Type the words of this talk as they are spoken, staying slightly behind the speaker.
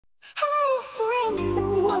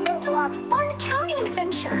our fun counting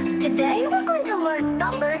adventure. Today we're going to learn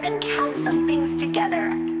numbers and count some things together.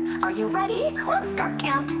 Are you ready? Let's start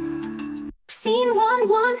count. Scene 1,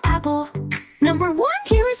 1 apple. Number 1,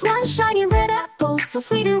 here is one shiny red apple, so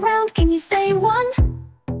sweet and round. Can you say 1?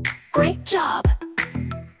 Great job.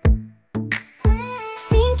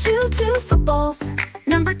 Scene 2, 2 footballs.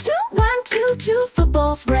 Number 2, 1, 2, 2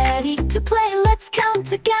 footballs ready to play. Let's count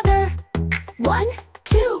together. 1,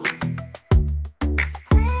 2.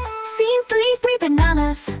 Scene 3, 3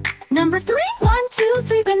 bananas. Number 3, 1, 2,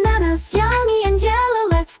 3 bananas, yummy and yellow.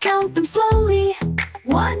 Let's count them slowly.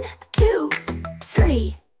 1, 2,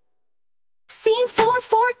 3. Scene 4,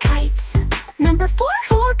 4 kites. Number 4,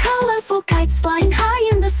 4 colorful kites flying high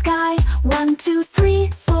in the sky. 1, 2, 3,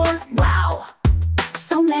 4. Wow,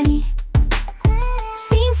 so many.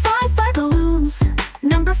 Scene 5, 5 balloons.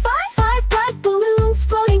 Number 5, 5 bright balloons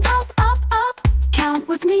floating up, up, up. Count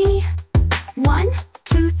with me. 1,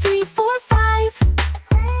 2, 3, 4, 5.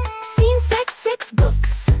 Scene 6, 6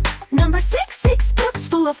 books. Number 6, 6 books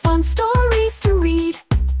full of fun stories to read.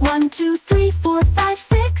 1, 2, 3, 4, 5,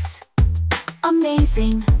 6.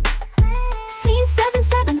 Amazing. Scene 7,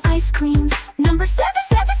 7 ice creams. Number 7,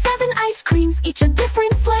 7, 7 ice creams, each a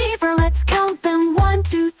different flavor. Let's count them. 1,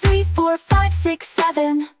 2, 3, 4, 5, 6,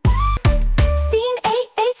 7. Scene 8,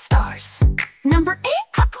 8 stars. Number 8,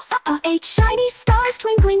 8 shiny stars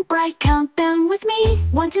twinkling bright. Count them with me.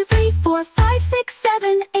 1, 2, 3, 4, 5, 6,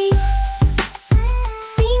 7, 8.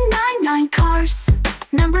 Scene 9, 9 cars.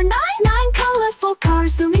 Number 9, 9 colorful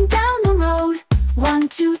cars zooming down the road. 1,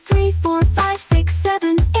 2, 3, 4, 5, 6,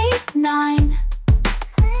 7, 8, 9.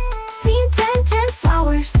 Scene 10, 10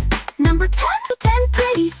 flowers. Number 10, 10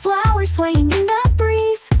 pretty flowers swaying in the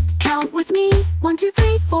breeze. Count with me. 1, 2,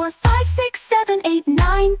 3, 4, 5, 6, 7, 8,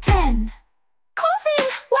 9, 10. Closing!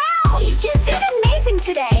 Wow, you did amazing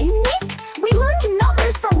today, Nick! We learned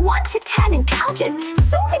numbers from 1 to 10 and counted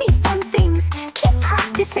so many fun things. Keep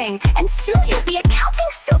practicing, and soon you'll be a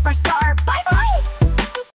counting superstar. Bye-bye!